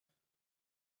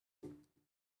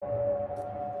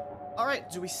Alright,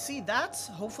 do we see that?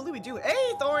 Hopefully we do.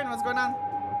 Hey, Thorin, what's going on?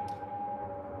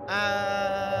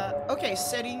 Okay,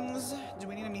 settings. Do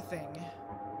we need anything?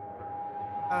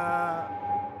 I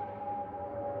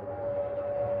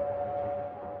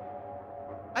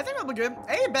think we'll be good.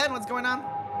 Hey, Ben, what's going on?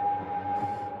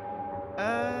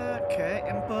 Okay,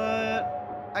 input.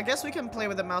 I guess we can play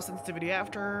with the mouse sensitivity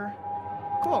after.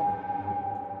 Cool.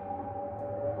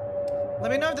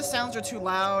 Let me know if the sounds are too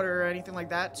loud or anything like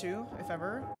that, too, if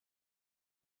ever.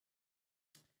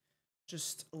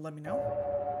 Just let me know.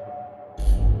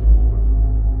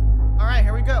 Alright,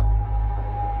 here we go.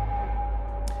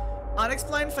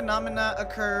 Unexplained phenomena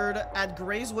occurred at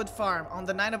Grayswood Farm. On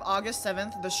the night of August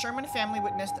 7th, the Sherman family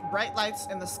witnessed bright lights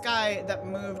in the sky that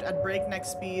moved at breakneck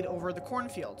speed over the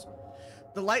cornfield.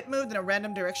 The light moved in a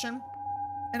random direction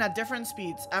and at different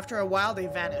speeds. After a while, they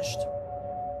vanished.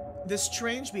 This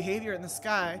strange behavior in the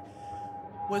sky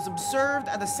was observed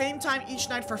at the same time each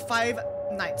night for 5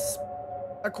 nights.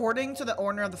 According to the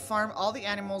owner of the farm, all the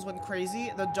animals went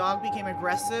crazy. The dog became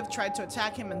aggressive, tried to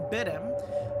attack him and bit him.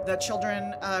 The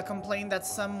children complained that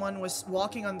someone was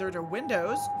walking under their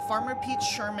windows. Farmer Pete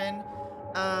Sherman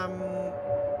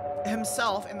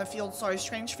himself in the field saw a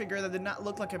strange figure that did not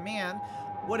look like a man.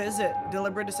 What is it?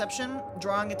 Deliberate deception?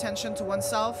 Drawing attention to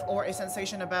oneself? Or a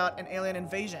sensation about an alien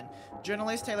invasion?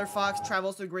 Journalist Taylor Fox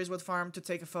travels to the Grayswood Farm to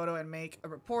take a photo and make a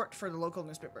report for the local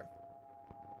newspaper.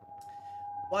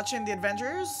 Watching The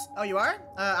Adventures? Oh, you are?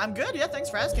 I'm good. Yeah, thanks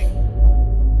for asking.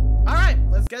 Alright,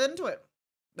 let's get into it.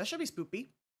 That should be spoopy.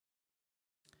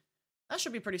 That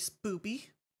should be pretty spoopy.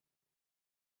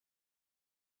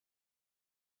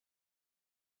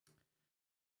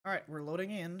 Alright, we're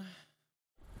loading in.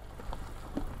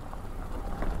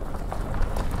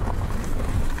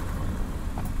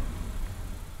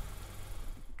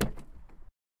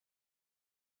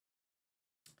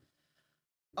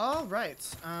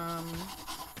 Alright,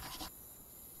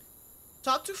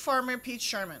 talk to Farmer Pete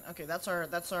Sherman. Okay, that's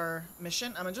our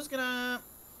mission. I'm just gonna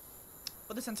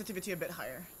put the sensitivity a bit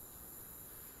higher.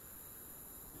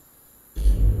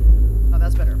 Oh,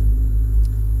 that's better.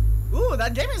 Ooh,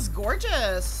 that game is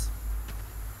gorgeous.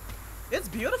 It's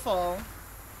beautiful.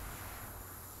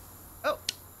 Oh.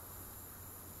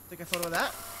 Take a photo of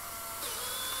that.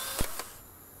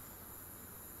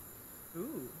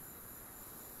 Ooh.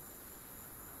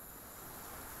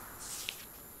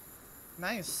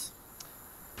 Nice.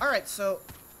 Alright, so,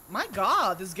 my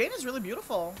god, this game is really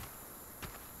beautiful.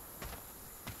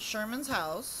 Sherman's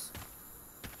house.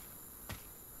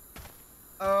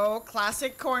 Oh,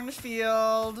 classic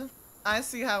cornfield. I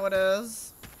see how it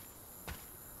is.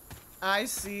 I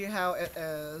see how it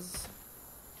is.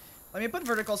 Let me put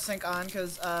vertical sync on,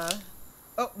 because, oh,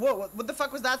 whoa, what the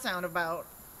fuck was that sound about?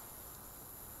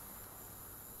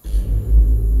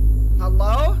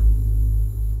 Hello?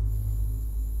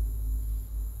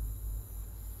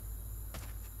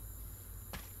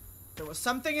 There was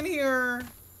something in here.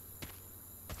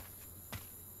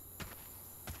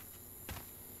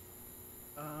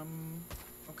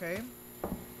 Okay.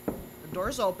 The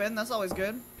door's open. That's always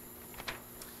good.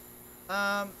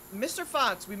 Mr.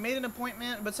 Fox, we made an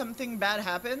appointment, but something bad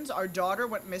happened. Our daughter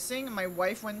went missing. My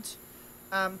wife went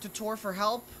to town for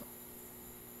help.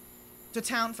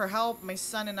 My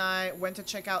son and I went to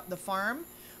check out the farm.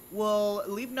 We'll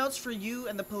leave notes for you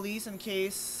and the police in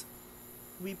case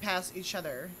we pass each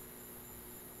other.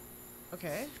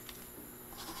 Okay.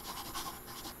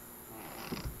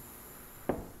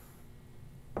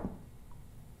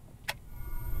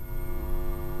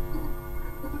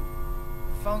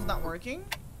 Phone's not working.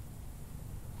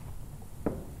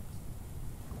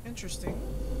 Interesting.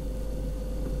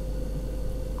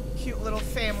 Cute little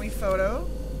family photo.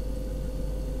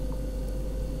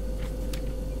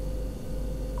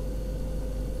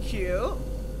 Cute.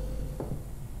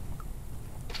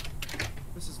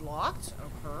 This is locked.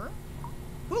 Okay.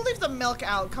 Who leaves the milk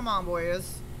out? Come on,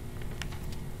 boys.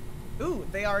 Ooh,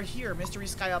 they are here. Mystery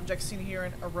sky objects seen here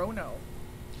in Orono.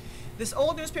 This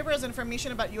old newspaper has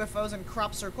information about UFOs and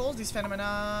crop circles. These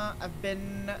phenomena have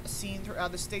been seen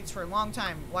throughout the states for a long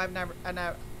time. Why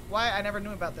I never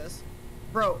knew about this.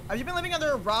 Bro, have you been living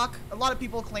under a rock? A lot of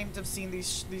people claim to have seen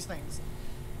these things.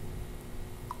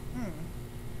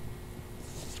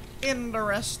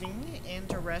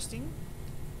 Interesting.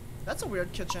 That's a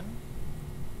weird kitchen.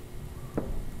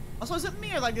 Also, is it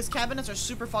me or like these cabinets are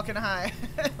super fucking high?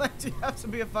 Like, do you have to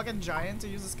be a fucking giant to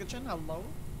use this kitchen? Hello?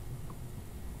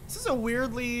 This is a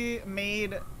weirdly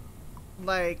made,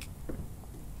 like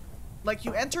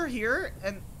you enter here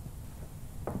and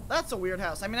that's a weird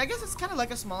house. I mean, I guess it's kind of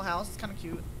like a small house. It's kind of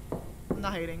cute. I'm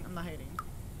not hating.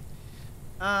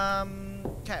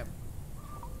 Okay.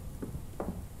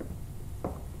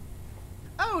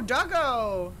 Oh,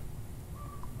 doggo!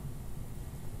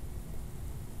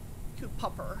 Cute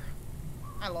pupper.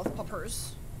 I love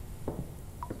puppers.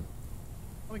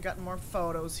 We got more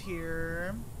photos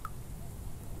here.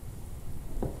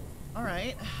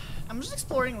 Alright. I'm just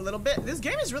exploring a little bit. This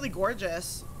game is really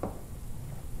gorgeous.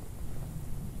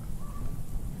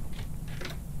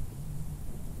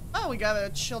 Oh, we got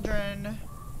a children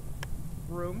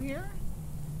room here.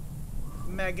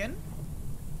 Megan.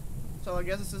 So I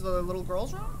guess this is the little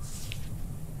girl's room.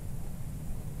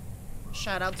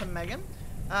 Shout out to Megan.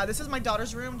 This is my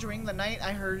daughter's room. During the night,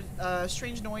 I heard a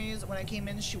strange noise. When I came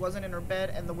in, she wasn't in her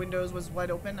bed and the windows was wide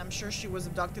open. I'm sure she was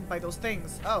abducted by those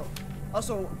things. Oh.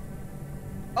 Also...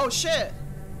 Oh, shit!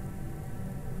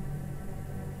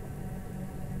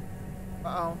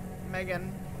 Uh-oh.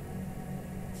 Megan.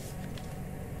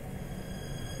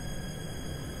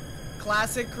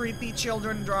 Classic creepy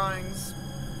children drawings.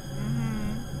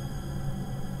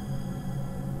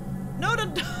 No, the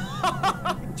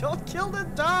dog! Don't kill the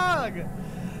dog!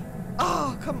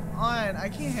 Oh, come on. I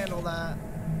can't handle that.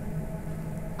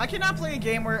 I cannot play a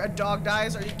game where a dog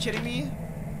dies. Are you kidding me?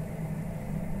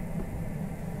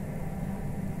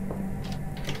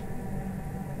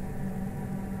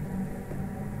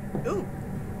 Ooh.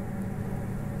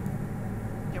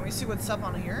 Can we see what's up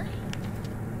on here?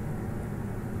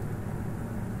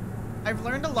 I've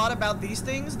learned a lot about these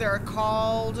things. They're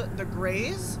called the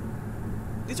Greys.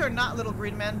 These are not little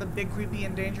green men, but big, creepy,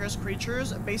 and dangerous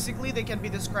creatures. Basically, they can be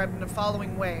described in the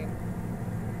following way.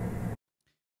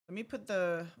 Let me put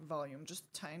the volume just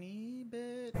a tiny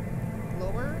bit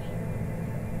lower.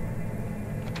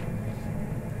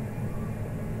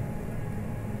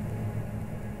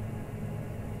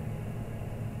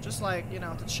 Just like, you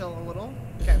know, to chill a little.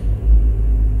 Okay.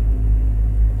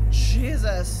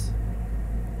 Jesus.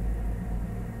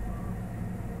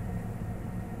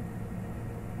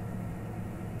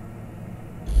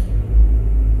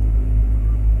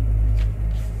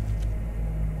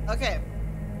 Okay.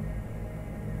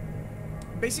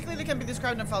 Basically, they can be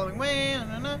described in the following way.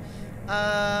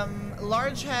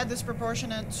 Large head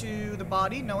disproportionate to the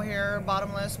body, no hair,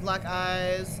 bottomless, black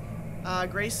eyes,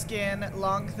 gray skin,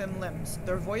 long, thin limbs.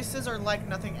 Their voices are like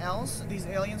nothing else. These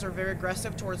aliens are very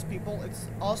aggressive towards people. It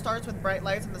all starts with bright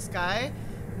lights in the sky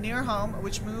near home,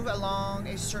 which move along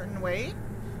a certain way.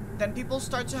 Then people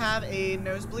start to have a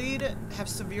nosebleed, have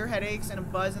severe headaches, and a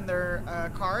buzz in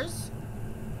their cars.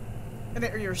 In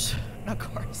their ears, not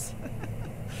cars.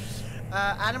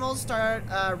 Animals start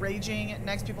raging.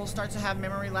 Next, people start to have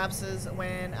memory lapses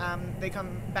when they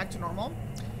come back to normal.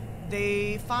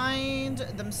 They find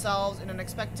themselves in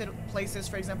unexpected places,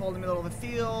 for example, in the middle of a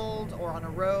field or on a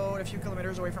road a few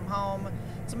kilometers away from home.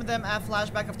 Some of them have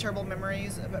flashbacks of terrible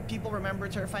memories, but people remember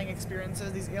terrifying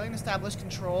experiences. These aliens establish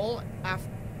control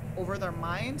over their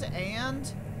mind,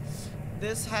 and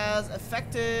this has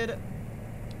affected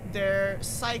their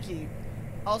psyche.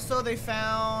 Also, they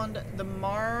found the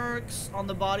marks on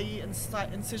the body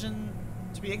incision,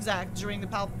 to be exact.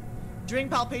 During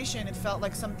palpation, it felt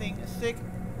like something thick,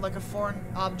 like a foreign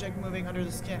object moving under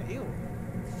the skin. Ew.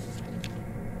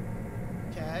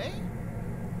 Okay.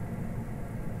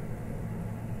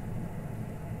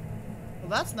 Well,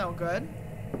 that's no good.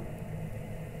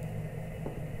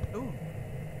 Ooh.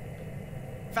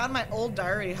 Found my old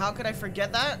diary. How could I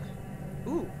forget that?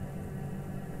 Ooh.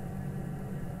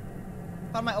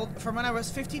 Found my old, from when I was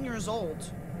 15 years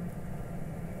old.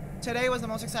 Today was the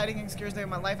most exciting and scariest day of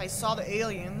my life. I saw the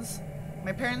aliens.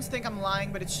 My parents think I'm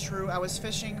lying, but it's true. I was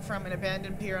fishing from an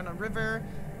abandoned pier on a river.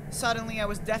 Suddenly, I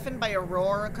was deafened by a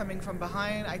roar coming from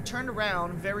behind. I turned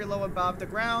around, very low above the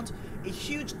ground. A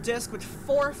huge disc with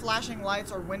 4 flashing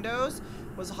lights or windows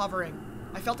was hovering.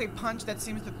 I felt a punch that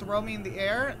seemed to throw me in the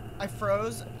air. I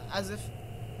froze as if...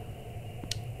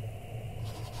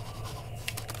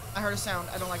 I heard a sound.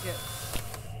 I don't like it.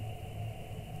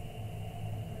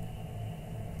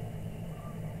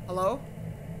 Hello?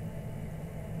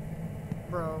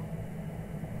 Bro.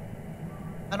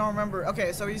 I don't remember.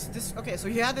 Okay, so he's this. Okay, so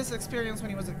he had this experience when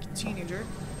he was a teenager.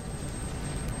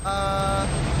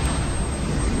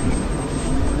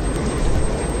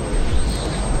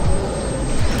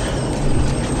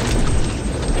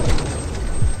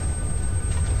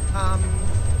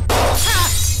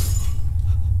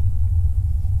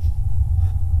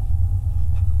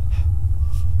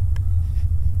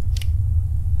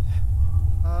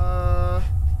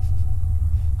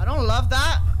 I don't love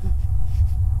that.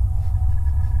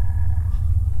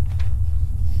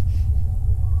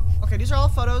 Okay, these are all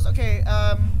photos. Okay,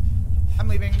 I'm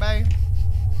leaving. Bye.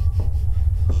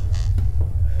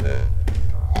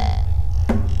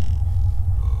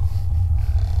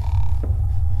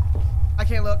 I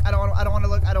can't look. I don't want to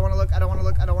look. I don't want to look. I don't want to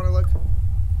look. I don't want to look.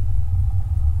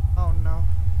 Oh no.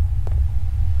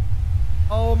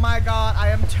 Oh my god, I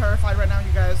am terrified right now,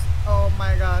 you guys. Oh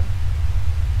my god.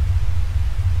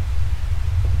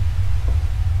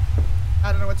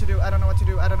 I don't know what to do. I don't know what to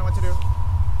do. I don't know what to do.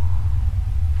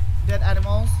 Dead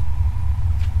animals.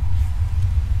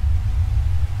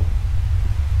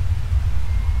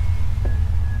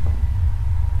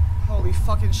 Holy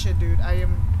fucking shit, dude. I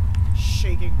am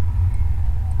shaking.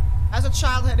 As a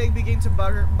child, headache began to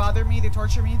bother me. They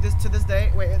torture me to this day.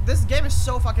 Wait, this game is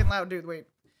so fucking loud, dude. Wait.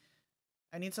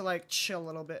 I need to, like, chill a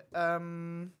little bit. This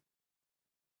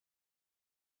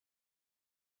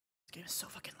game is so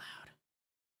fucking loud.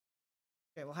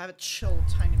 Okay, we'll have it chill a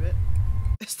tiny bit.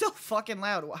 It's still fucking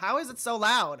loud. How is it so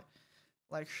loud?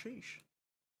 Like, sheesh.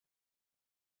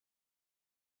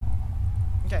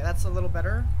 Okay, that's a little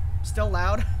better. Still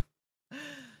loud.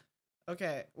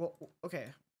 Okay, well, okay.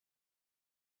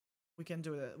 We can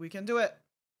do it. We can do it.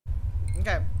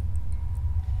 Okay.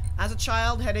 As a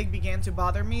child, headache began to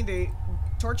bother me. They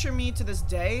torture me to this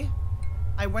day.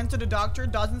 I went to the doctor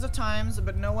dozens of times,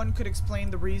 but no one could explain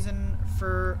the reason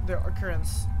for their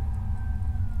occurrence.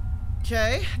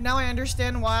 Okay, now I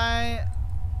understand why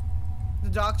the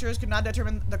doctors could not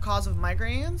determine the cause of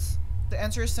migraines. The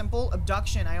answer is simple: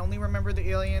 abduction. I only remember the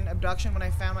alien abduction when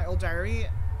I found my old diary.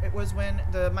 It was when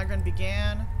the migraine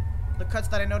began. The cuts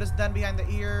that I noticed then behind the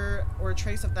ear or a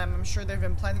trace of them. I'm sure they've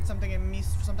implanted something in me,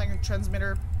 something in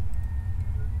transmitter.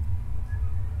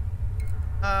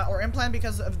 Or implant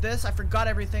because of this. I forgot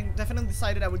everything. Definitely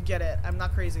decided I would get it. I'm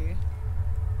not crazy.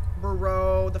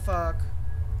 Bro, the fuck.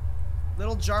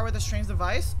 Little jar with a strange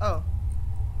device? Oh.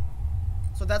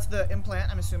 So that's the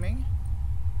implant, I'm assuming.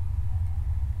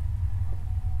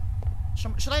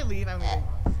 Should I leave? I'm leaving.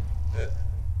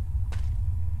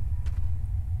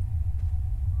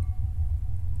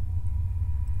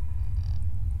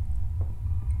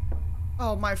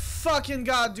 Oh my fucking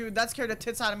god, dude. That scared the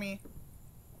tits out of me.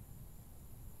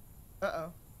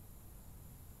 Uh-oh.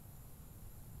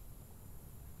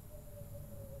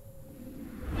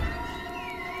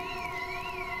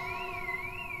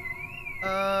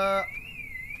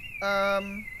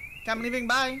 Okay, I'm leaving.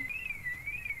 Bye.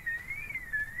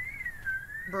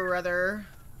 Brother.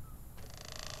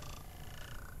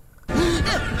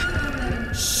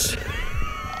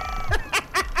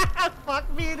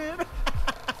 Fuck me, dude.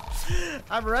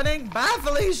 I'm running. Bye,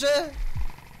 Felicia.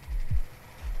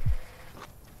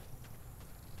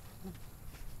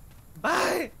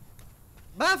 Bye.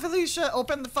 Bye, Felicia.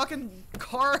 Open the fucking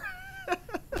car.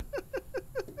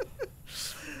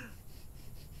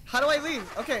 How do I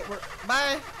leave? Okay,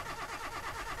 bye.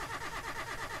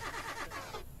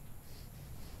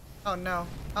 Oh no.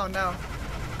 Oh no.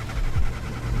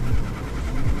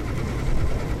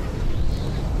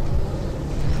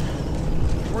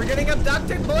 We're getting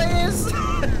abducted, boys!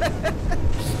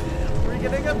 We're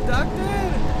getting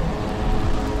abducted!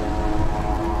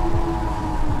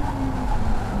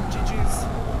 GG's.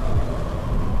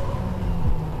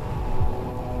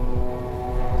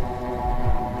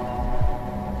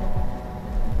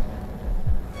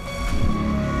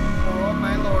 Oh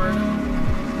my lord.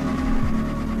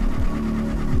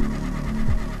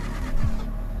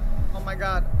 Oh my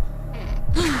god.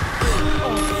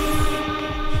 Oh.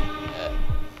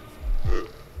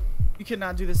 You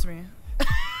cannot do this to me.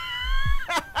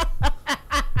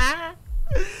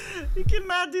 You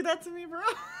cannot do that to me, bro.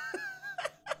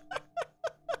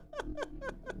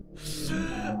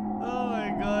 Oh my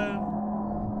god.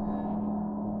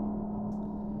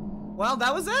 Well,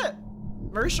 that was it.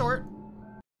 Very short.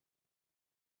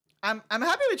 I'm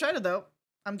happy we tried it though.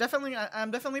 I'm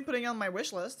definitely putting it on my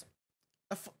wish list.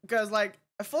 Because like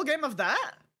a full game of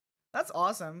that? That's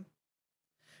awesome.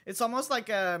 It's almost like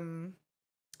I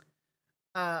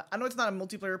know it's not a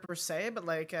multiplayer per se, but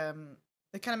like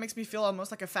it kind of makes me feel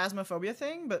almost like a phasmophobia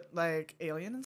thing, but like alien